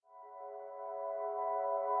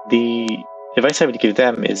The advice I would give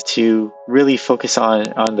them is to really focus on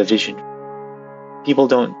the vision. People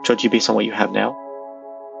don't judge you based on what you have now.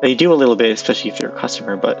 They do a little bit, especially if you're a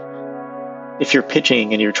customer, but if you're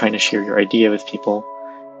pitching and you're trying to share your idea with people,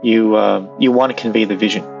 you want to convey the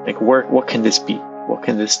vision. Like, what can this be? What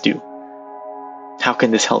can this do? How can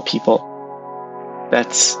this help people?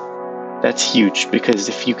 That's huge, because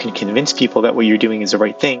if you can convince people that what you're doing is the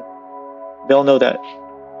right thing, they'll know that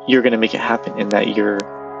you're going to make it happen and that you're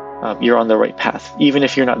on the right path. Even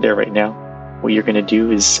if you're not there right now, what you're going to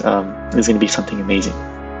do is going to be something amazing.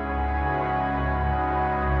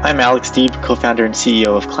 I'm Alex Deeb, co-founder and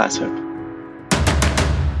CEO of ClassHook.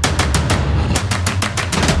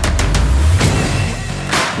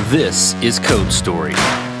 This is Code Story,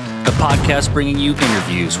 a podcast bringing you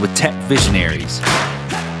interviews with tech visionaries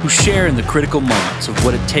who share in the critical moments of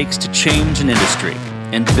what it takes to change an industry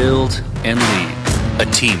and build and lead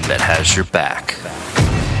a team that has your back.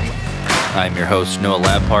 I'm your host, Noah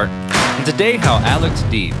Labhart, and today how Alex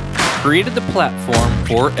Deeb created the platform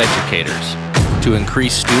for educators to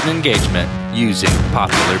increase student engagement using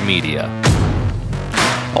popular media.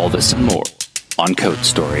 All this and more on Code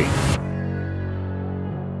Story.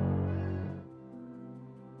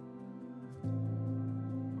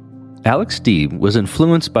 Alex Deeb was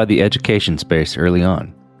influenced by the education space early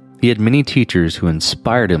on. He had many teachers who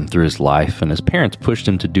inspired him through his life, and his parents pushed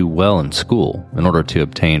him to do well in school in order to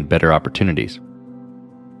obtain better opportunities.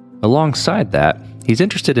 Alongside that, he's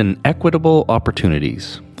interested in equitable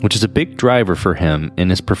opportunities, which is a big driver for him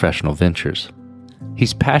in his professional ventures.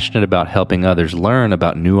 He's passionate about helping others learn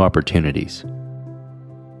about new opportunities.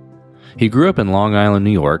 He grew up in Long Island,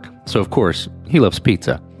 New York, so of course, he loves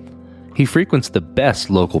pizza. He frequents the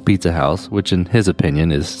best local pizza house, which in his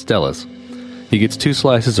opinion is Stella's. He gets 2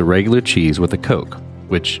 slices of regular cheese with a Coke,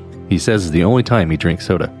 which he says is the only time he drinks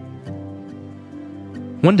soda.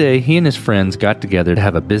 One day, he and his friends got together to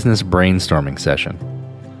have a business brainstorming session.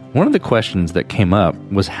 One of the questions that came up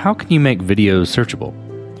was, how can you make videos searchable?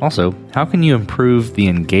 Also, how can you improve the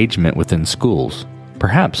engagement within schools,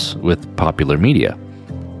 perhaps with popular media?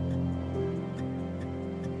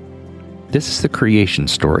 This is the creation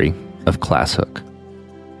story of ClassHook.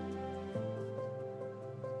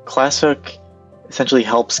 ClassHook essentially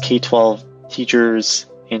helps K-12 teachers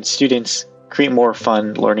and students create more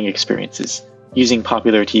fun learning experiences using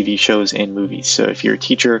popular TV shows and movies. So if you're a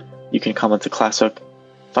teacher, you can come onto ClassHook,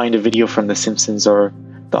 find a video from The Simpsons or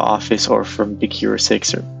The Office or from Big Hero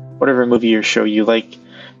 6 or whatever movie or show you like,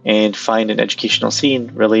 and find an educational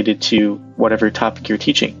scene related to whatever topic you're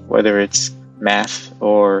teaching, whether it's math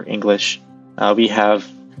or English. We have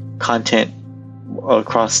content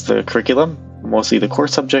across the curriculum, mostly the core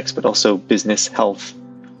subjects, but also business, health,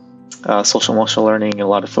 social emotional learning, a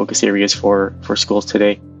lot of focus areas for schools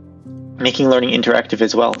today. Making learning interactive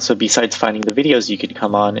as well. So besides finding the videos, you can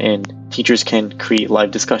come on and teachers can create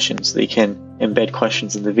live discussions. They can embed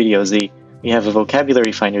questions in the videos. We have a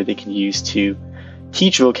vocabulary finder they can use to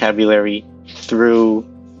teach vocabulary through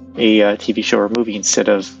a TV show or movie instead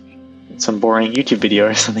of some boring YouTube video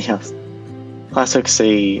or something else. ClassHook's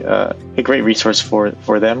a great resource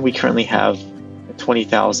for them. We currently have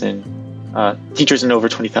 20,000 teachers in over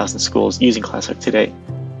 20,000 schools using ClassHook today.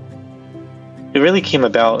 It really came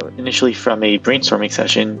about initially from a brainstorming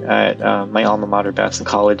session at my alma mater, Babson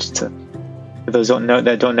College. For those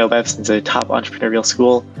that don't know, Babson's a top entrepreneurial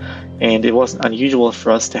school, and it wasn't unusual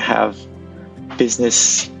for us to have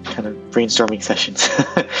business kind of brainstorming sessions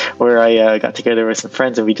where I got together with some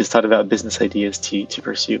friends and we just thought about business ideas to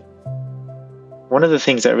pursue. One of the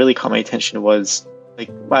things that really caught my attention was, like,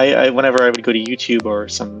 whenever I would go to YouTube or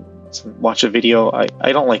some watch a video,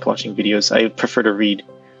 I don't like watching videos. I prefer to read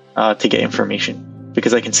to get information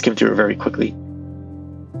because I can skim through it very quickly.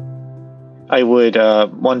 I would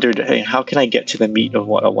wonder, hey, how can I get to the meat of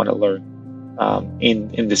what I want to learn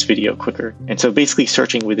in this video quicker? And so basically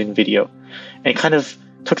searching within video, and kind of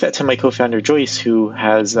took that to my co-founder Joyce, who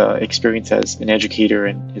has experience as an educator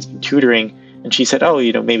and has been tutoring. And she said,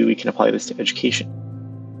 maybe we can apply this to education.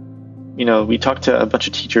 We talked to a bunch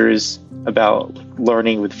of teachers about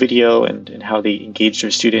learning with video and how they engage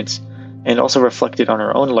their students, and also reflected on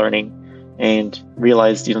our own learning and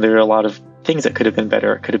realized, there are a lot of things that could have been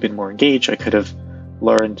better. I could have been more engaged. I could have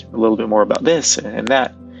learned a little bit more about this and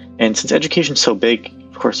that. And since education is so big,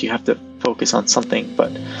 of course, you have to focus on something.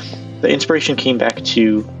 But the inspiration came back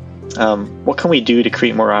to what can we do to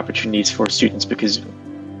create more opportunities for students? Because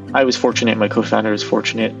I was fortunate, my co-founder was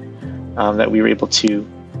fortunate that we were able to,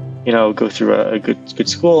 go through a good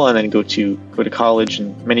school and then go to college,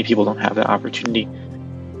 and many people don't have that opportunity.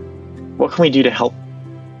 What can we do to help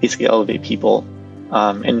basically elevate people?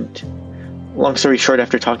 And long story short,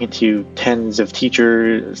 after talking to tens of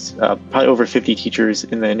teachers, probably over 50 teachers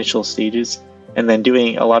in the initial stages, and then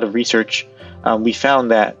doing a lot of research, we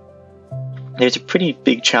found that there's a pretty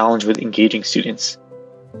big challenge with engaging students.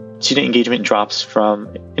 Student engagement drops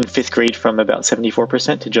in 5th grade from about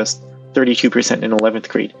 74% to just 32% in 11th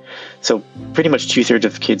grade. So pretty much 2/3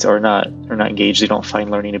 of kids are not engaged. They don't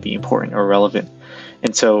find learning to be important or relevant.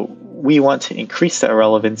 And so we want to increase that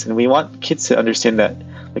relevance, and we want kids to understand that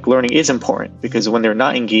learning is important, because when they're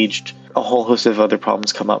not engaged, a whole host of other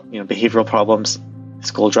problems come up. Behavioral problems,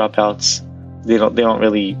 school dropouts. They don't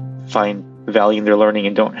really find value in their learning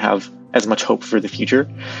and don't have as much hope for the future.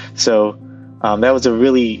 So that was a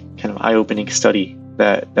really kind of eye-opening study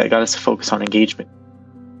that got us to focus on engagement.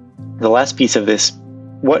 The last piece of this,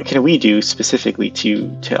 what can we do specifically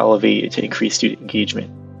to elevate, to increase student engagement?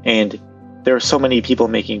 And there are so many people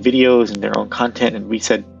making videos and their own content, and we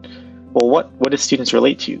said, well, what do students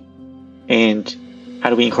relate to? And how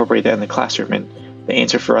do we incorporate that in the classroom? And the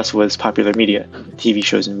answer for us was popular media, TV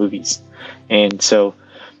shows and movies. And so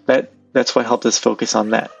that's what helped us focus on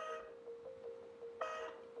that.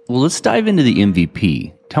 Well, let's dive into the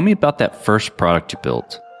MVP. Tell me about that first product you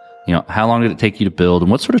built. How long did it take you to build, and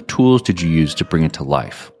what sort of tools did you use to bring it to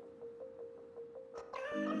life?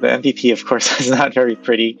 The MVP, of course, is not very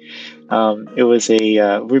pretty. It was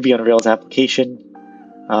a Ruby on Rails application.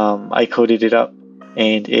 I coded it up,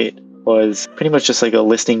 and it was pretty much just like a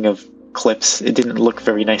listing of clips. It didn't look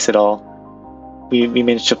very nice at all. We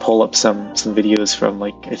managed to pull up some videos from,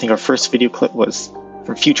 I think our first video clip was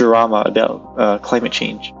from Futurama about climate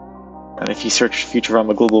change. And if you search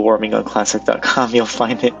Futurama global warming on classic.com, you'll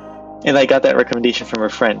find it. And I got that recommendation from a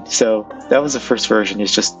friend. So that was the first version.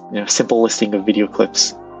 It's just simple listing of video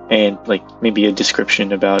clips and maybe a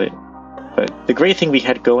description about it. But the great thing we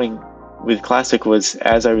had going with Classic was,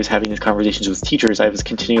 as I was having these conversations with teachers, I was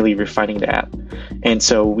continually refining the app. And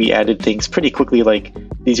so we added things pretty quickly, like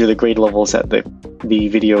these are the grade levels that the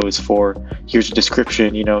video is for. Here's a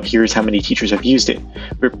description, here's how many teachers have used it.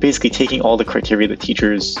 We're basically taking all the criteria that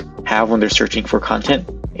teachers have when they're searching for content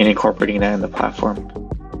and incorporating that in the platform.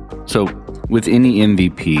 So with any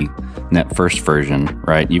MVP in that first version,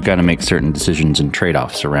 right, you've got to make certain decisions and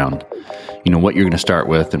trade-offs around, what you're going to start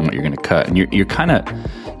with and what you're going to cut. And you're kind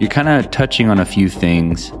of touching on a few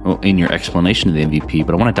things in your explanation of the MVP,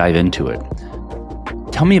 but I want to dive into it.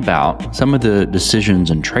 Tell me about some of the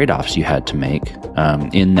decisions and trade-offs you had to make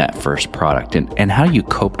in that first product, and how you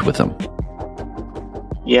coped with them.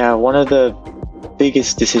 Yeah, one of the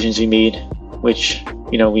biggest decisions we made, which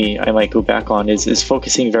I might go back on, is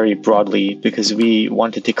focusing very broadly, because we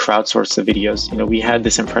wanted to crowdsource the videos. We had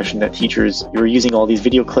this impression that teachers were using all these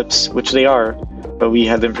video clips, which they are, but we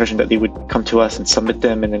had the impression that they would come to us and submit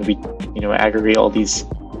them, and then we aggregate all these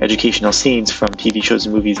educational scenes from TV shows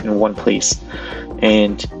and movies in one place.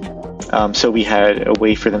 And so we had a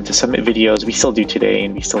way for them to submit videos. We still do today,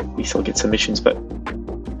 and we still get submissions, but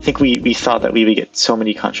I think we thought that we would get so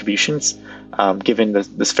many contributions given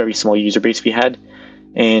this very small user base we had.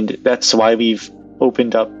 And that's why we've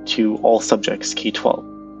opened up to all subjects,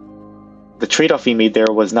 K-12. The trade-off we made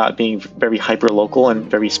there was not being very hyper-local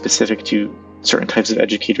and very specific to certain types of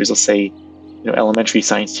educators, let's say, elementary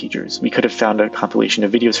science teachers. We could have found a compilation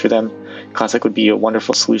of videos for them. Classic would be a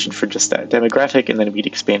wonderful solution for just that demographic, and then we'd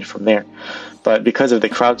expand from there. But because of the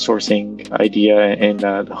crowdsourcing idea and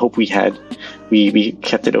the hope we had, we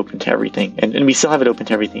kept it open to everything. And we still have it open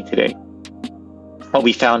to everything today. What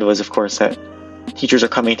we found was, of course, that teachers are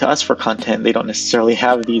coming to us for content. They don't necessarily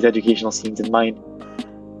have these educational scenes in mind.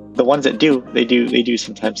 The ones that do, they do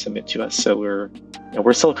sometimes submit to us. So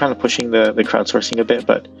we're still kind of pushing the crowdsourcing a bit,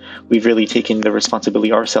 but we've really taken the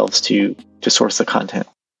responsibility ourselves to source the content.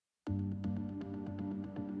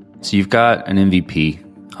 So you've got an MVP.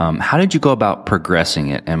 How did you go about progressing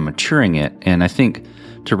it and maturing it? And I think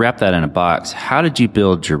to wrap that in a box, how did you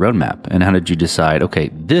build your roadmap? And how did you decide, okay,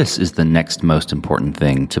 this is the next most important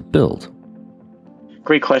thing to build?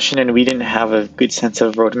 Great question, and we didn't have a good sense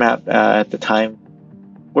of roadmap at the time.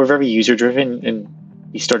 We're very user-driven, and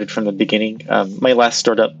we started from the beginning. My last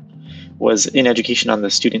startup was in education on the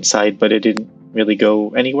student side, but it didn't really go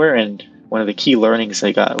anywhere. And one of the key learnings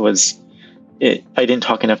I got was I didn't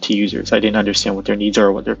talk enough to users. I didn't understand what their needs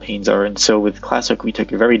are, what their pains are. And so with Classic, we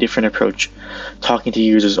took a very different approach, talking to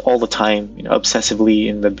users all the time, obsessively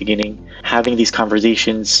in the beginning, having these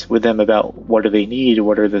conversations with them about what do they need,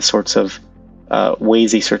 what are the sorts of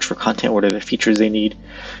ways they search for content, what are the features they need,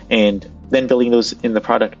 and then building those in the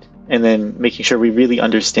product, and then making sure we really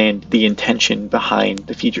understand the intention behind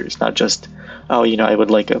the features, not just, I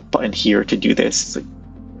would like a button here to do this. It's like,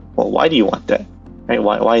 well, why do you want that? Right?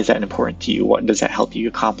 Why is that important to you? What does that help you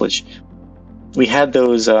accomplish? we had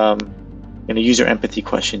those user empathy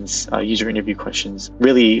questions, user interview questions,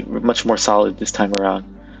 really much more solid this time around.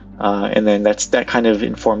 And then that kind of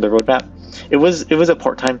informed the roadmap. It was a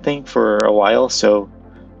part-time thing for a while, so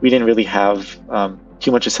we didn't really have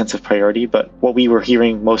too much a sense of priority, but what we were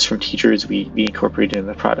hearing most from teachers, we incorporated in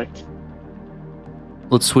the product.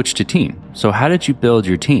 Let's switch to team. So how did you build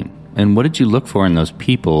your team? And what did you look for in those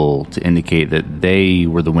people to indicate that they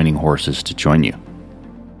were the winning horses to join you?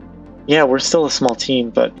 Yeah, we're still a small team,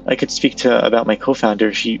 but I could speak about my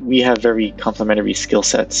co-founder. We have very complementary skill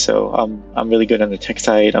sets. So I'm really good on the tech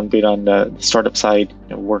side. I'm good on the startup side.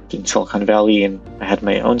 I worked in Silicon Valley and I had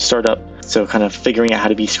my own startup. So kind of figuring out how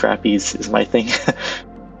to be scrappy is my thing.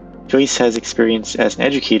 Joyce has experience as an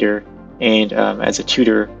educator and as a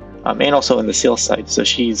tutor, and also in the sales side. So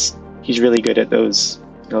she's really good at those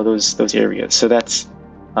areas. So that's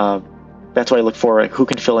why I look for who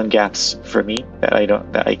can fill in gaps for me that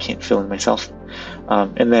I can't fill in myself.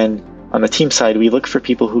 And then on the team side, we look for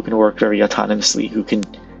people who can work very autonomously, who can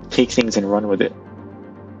take things and run with it.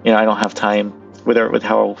 I don't have time with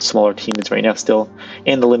how small our team is right now still,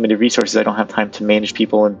 and the limited resources. I don't have time to manage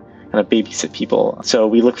people and kind of babysit people. So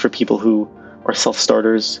we look for people who are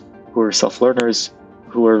self-starters, who are self-learners,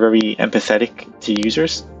 who are very empathetic to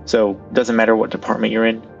users. So it doesn't matter what department you're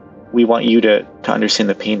in. We want you to understand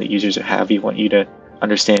the pain that users have. We want you to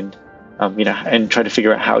understand, and try to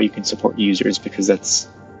figure out how you can support users, because that's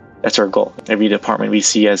our goal. Every department we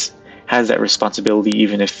see has that responsibility,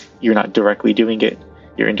 even if you're not directly doing it,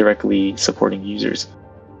 you're indirectly supporting users.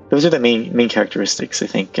 Those are the main characteristics, I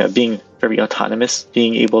think. Being very autonomous,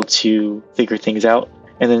 being able to figure things out.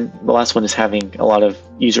 And then the last one is having a lot of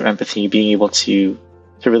user empathy, being able to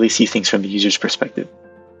really see things from the user's perspective.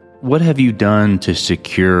 What have you done to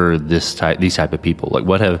secure these type of people? Like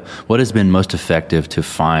what has been most effective to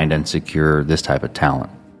find and secure this type of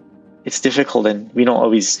talent? It's difficult, and we don't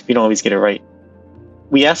always get it right.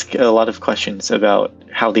 We ask a lot of questions about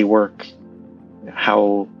how they work,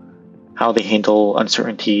 how they handle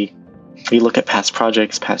uncertainty. We look at past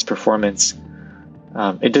projects, past performance.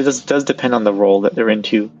 It does depend on the role that they're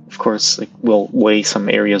into. Of course, we'll weigh some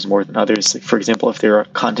areas more than others. For example, if they're a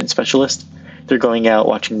content specialist, they're going out,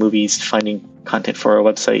 watching movies, finding content for our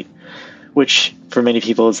website, which for many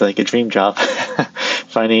people is like a dream job,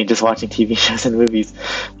 just watching TV shows and movies.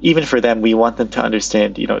 Even for them, we want them to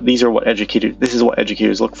understand, this is what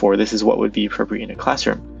educators look for. This is what would be appropriate in a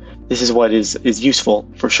classroom. This is what is useful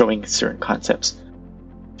for showing certain concepts.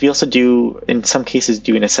 We also in some cases,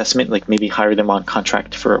 do an assessment, like maybe hire them on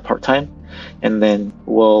contract for a part-time, and then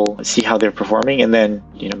we'll see how they're performing, and then,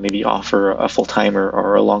 maybe offer a full-time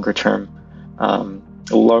or a longer-term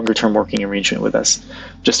working arrangement with us,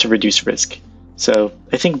 just to reduce risk. So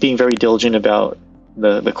I think being very diligent about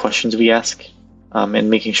the questions we ask, and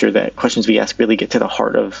making sure that questions we ask really get to the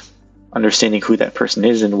heart of understanding who that person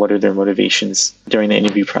is and what are their motivations during the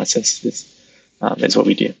interview process is what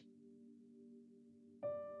we do.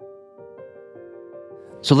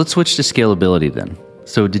 So let's switch to scalability then.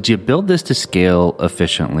 So did you build this to scale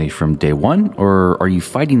efficiently from day one, or are you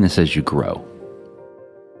fighting this as you grow?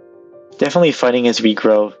 Definitely fighting as we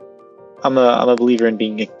grow. I'm a believer in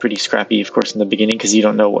being pretty scrappy, of course, in the beginning, because you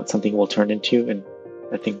don't know what something will turn into, and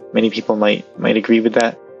I think many people might agree with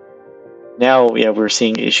that. Now, we're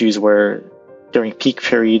seeing issues where during peak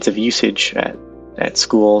periods of usage at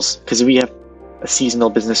schools, because we have a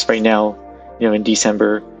seasonal business right now, in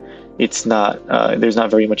December, it's not there's not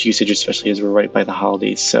very much usage, especially as we're right by the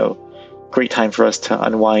holidays. So great time for us to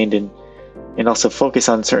unwind and also focus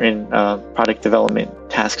on certain product development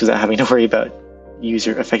tasks without having to worry about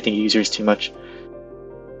affecting users too much.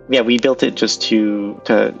 Yeah, we built it just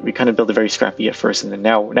we kind of built it very scrappy at first, and then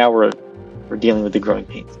now we're dealing with the growing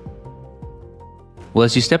pains. Well,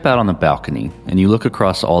 as you step out on the balcony and you look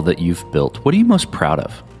across all that you've built, what are you most proud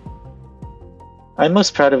of? I'm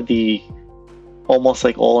most proud of the almost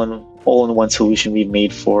like all-in-one solution we've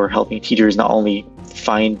made for helping teachers not only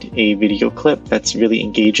find a video clip that's really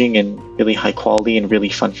engaging and really high quality and really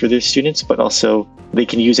fun for their students, but also they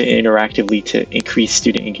can use it interactively to increase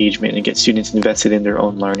student engagement and get students invested in their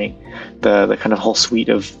own learning. The kind of whole suite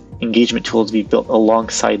of engagement tools we've built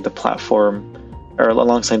alongside the platform, or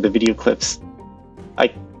alongside the video clips, I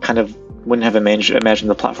kind of wouldn't have imagined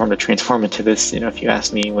the platform to transform into this, if you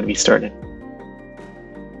asked me when we started.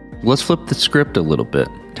 Let's flip the script a little bit.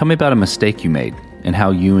 Tell me about a mistake you made and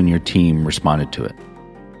how you and your team responded to it.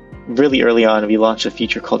 Really early on, we launched a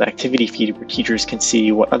feature called Activity Feed, where teachers can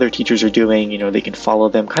see what other teachers are doing. They can follow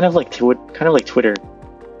them, kind of like Twitter.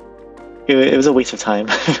 It was a waste of time.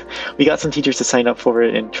 We got some teachers to sign up for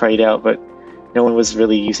it and try it out, but no one was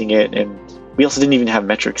really using it, and We also didn't even have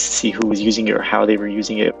metrics to see who was using it or how they were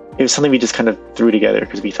using it. It was something we just kind of threw together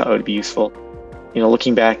because we thought it would be useful.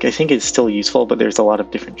 Looking back, I think it's still useful, but there's a lot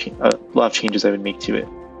of changes I would make to it.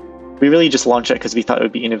 We really just launched it because we thought it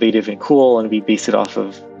would be innovative and cool, and we based it off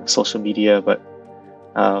of social media, but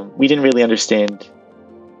we didn't really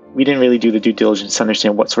do the due diligence to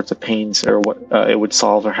understand what sorts of pains or what it would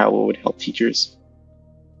solve or how it would help teachers.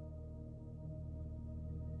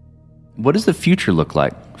 What does the future look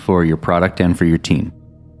like for your product and for your team?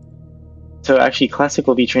 So actually, Classic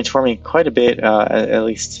will be transforming quite a bit, at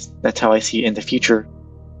least that's how I see it in the future.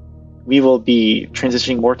 We will be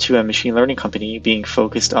transitioning more to a machine learning company, being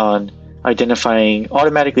focused on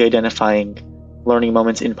automatically identifying learning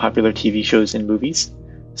moments in popular TV shows and movies,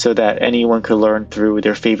 so that anyone could learn through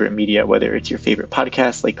their favorite media, whether it's your favorite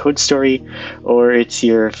podcast like Code Story, or it's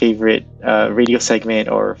your favorite radio segment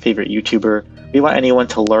or favorite YouTuber. We want anyone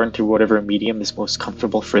to learn through whatever medium is most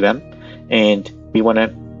comfortable for them, and we want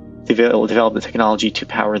to develop the technology to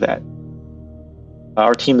power that.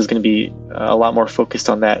 Our team is going to be a lot more focused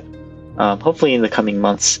on that, hopefully in the coming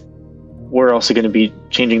months. We're also going to be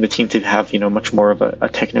changing the team to have much more of a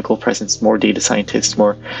technical presence, more data scientists,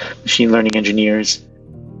 more machine learning engineers.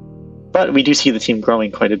 But we do see the team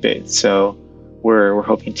growing quite a bit, so we're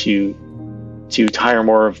hoping to hire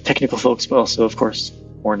more of technical folks, but also, of course,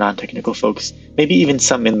 more non-technical folks. Maybe even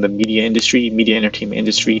some in the media entertainment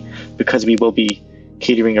industry, because we will be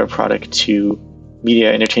catering our product to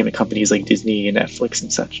media entertainment companies like Disney and Netflix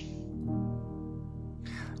and such.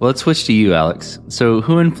 Well, let's switch to you, Alex. So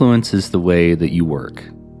who influences the way that you work?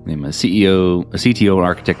 Name a CEO, a CTO, an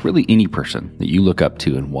architect, really any person that you look up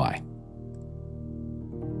to, and why?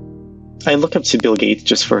 I look up to Bill Gates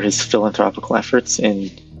just for his philanthropical efforts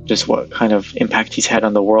and just what kind of impact he's had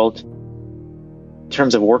on the world. In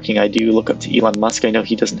terms of working, I do look up to Elon Musk. I know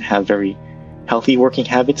he doesn't have very healthy working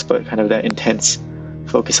habits, but kind of that intense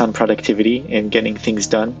focus on productivity and getting things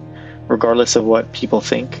done, regardless of what people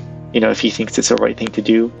think. If he thinks it's the right thing to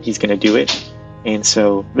do, he's going to do it. And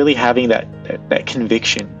so really having that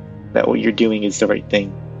conviction that what you're doing is the right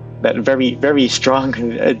thing, that very, very strong,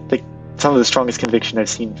 some of the strongest conviction I've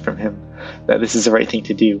seen from him that this is the right thing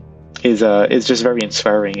to do is just very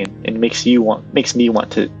inspiring and makes me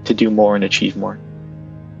want to do more and achieve more.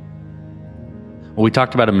 Well, we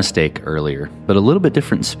talked about a mistake earlier, but a little bit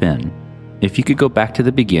different spin. If you could go back to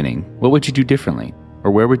the beginning, what would you do differently?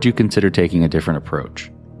 Or where would you consider taking a different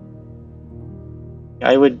approach?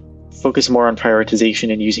 I would focus more on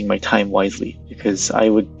prioritization and using my time wisely, because I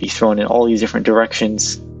would be thrown in all these different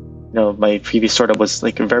directions. My previous startup was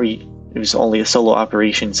it was only a solo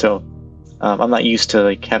operation, so I'm not used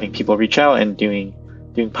to having people reach out and doing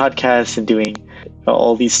podcasts and doing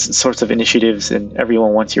all these sorts of initiatives, and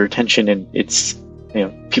everyone wants your attention, and it's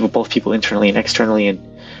both people internally and externally, and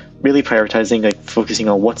really prioritizing, focusing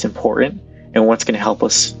on what's important and what's going to help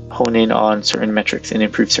us hone in on certain metrics and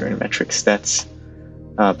improve certain metrics. That's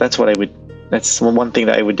one thing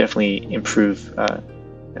that I would definitely improve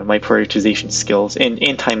my prioritization skills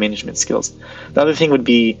and time management skills. The other thing would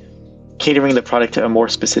be catering the product to a more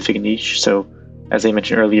specific niche. So as I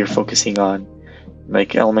mentioned earlier, focusing on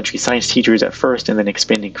elementary science teachers at first and then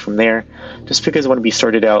expanding from there. Just because when we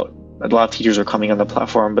started out, a lot of teachers were coming on the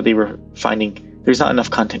platform, but they were finding there's not enough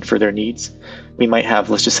content for their needs. We might have,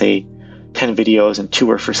 let's just say, 10 videos, and 2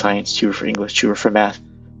 are for science, 2 are for English, 2 are for math.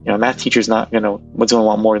 A math teacher's was going to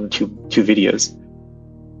want more than two videos.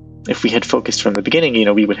 If we had focused from the beginning,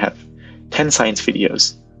 we would have 10 science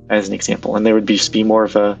videos as an example, and there would just be more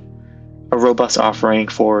of a robust offering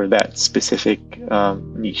for that specific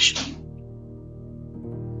niche.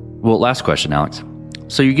 Well, last question, Alex.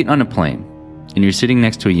 So you're getting on a plane, and you're sitting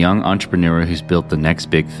next to a young entrepreneur who's built the next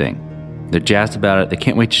big thing. They're jazzed about it. They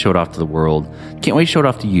can't wait to show it off to the world. Can't wait to show it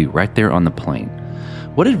off to you right there on the plane.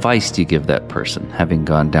 What advice do you give that person, having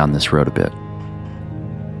gone down this road a bit?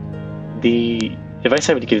 The advice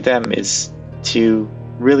I would give them is to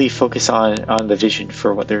really focus on the vision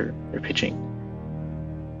for what they're pitching.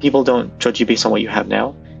 People don't judge you based on what you have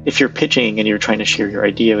now. If you're pitching and you're trying to share your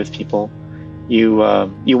idea with people, you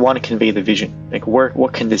want to convey the vision.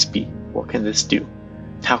 What can this be? What can this do?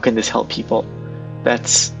 How can this help people?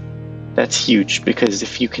 That's huge, because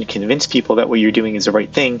if you can convince people that what you're doing is the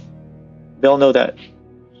right thing, they'll know that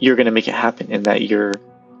you're going to make it happen and that you're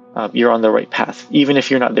on the right path. Even if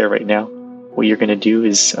you're not there right now, what you're going to do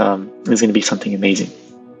is going to be something amazing.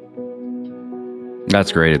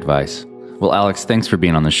 That's great advice. Well, Alex, thanks for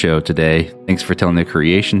being on the show today. Thanks for telling the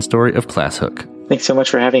creation story of ClassHook. Thanks so much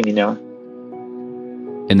for having me, Noah.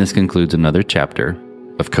 And this concludes another chapter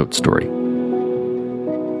of Code Story.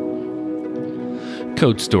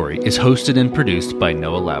 Code Story is hosted and produced by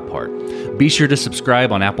Noah Labhart. Be sure to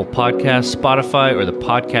subscribe on Apple Podcasts, Spotify, or the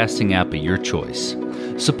podcasting app of your choice.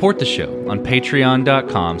 Support the show on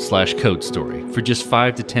patreon.com/codestory for just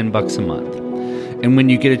 $5 to $10 a month. And when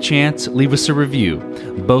you get a chance, leave us a review.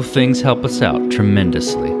 Both things help us out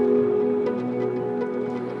tremendously.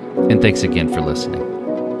 And thanks again for listening.